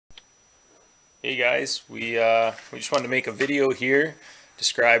Hey guys, we just wanted to make a video here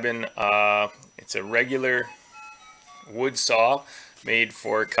describing it's a regular wood saw made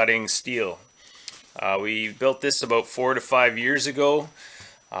for cutting steel. We built this about 4 to 5 years ago.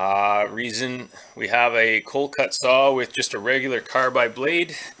 Reason we have a cold cut saw with just a regular carbide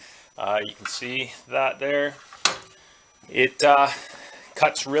blade. You can see that there. It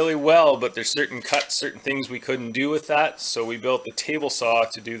cuts really well, but there's certain things we couldn't do with that, so we built the table saw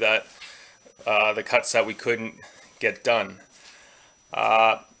to do that. The cuts that we couldn't get done.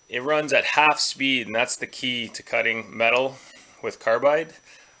 It runs at half speed, and that's the key to cutting metal with carbide.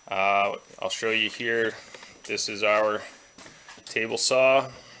 I'll show you here. This is our table saw,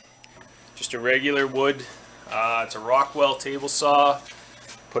 just a regular wood. It's a Rockwell table saw.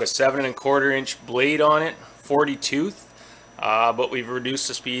 Put a 7 1/4 inch blade on it, 40 tooth, but we've reduced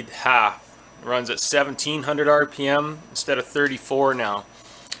the speed half. It runs at 1700 RPM instead of 34 now.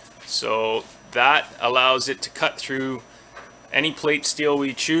 So that allows it to cut through any plate steel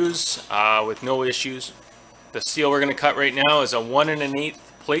we choose with no issues. The steel we're going to cut right now is a 1 1/8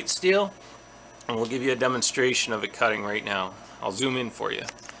 plate steel, and we'll give you a demonstration of it cutting right now. I'll zoom in for you.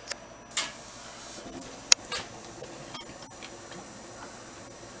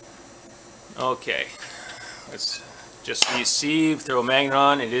 Okay, let's just so you see, throw a magnet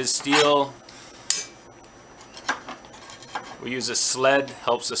on, it is steel. We use a sled,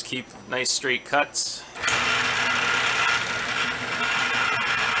 helps us keep nice straight cuts.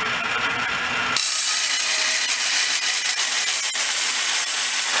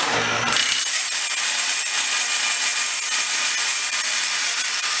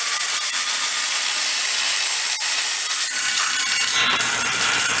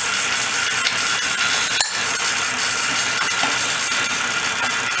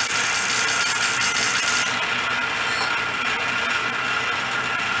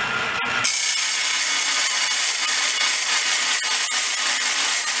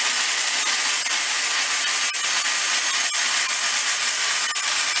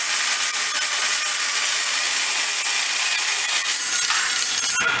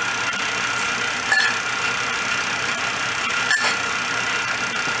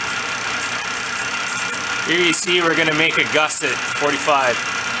 Here you see we're going to make a gusset 45.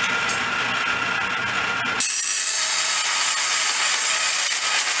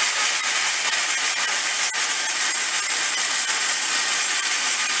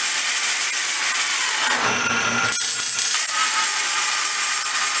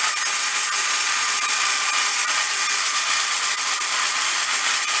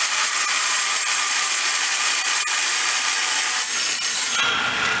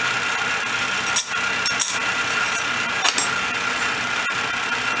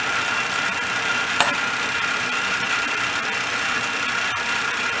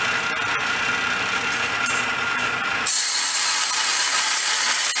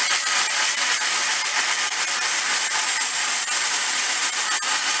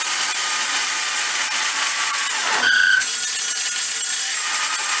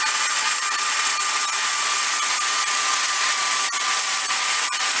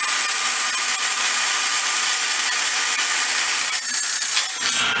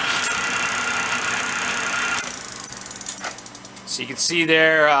 So you can see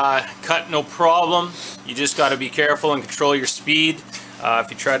there, cut no problem. You just got to be careful and control your speed. If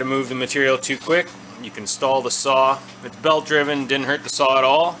you try to move the material too quick, you can stall the saw. If it's belt driven, didn't hurt the saw at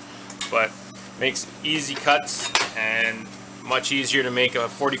all, but makes easy cuts and much easier to make a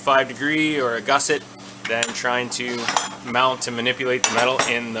 45-degree or a gusset than trying to mount and manipulate the metal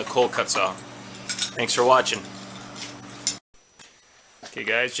in the cold cut saw. Thanks for watching. Okay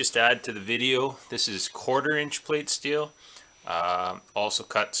guys, just to add to the video, this is 1/4 inch plate steel. Also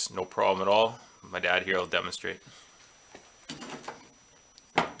cuts no problem at all. My dad here will demonstrate.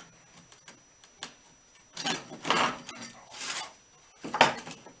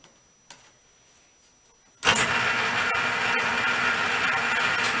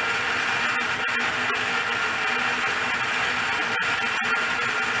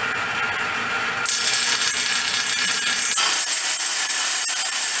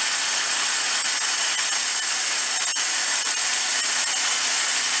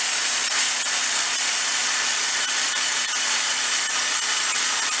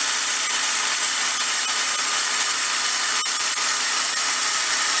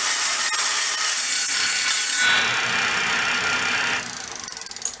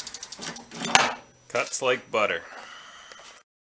 Cuts like butter.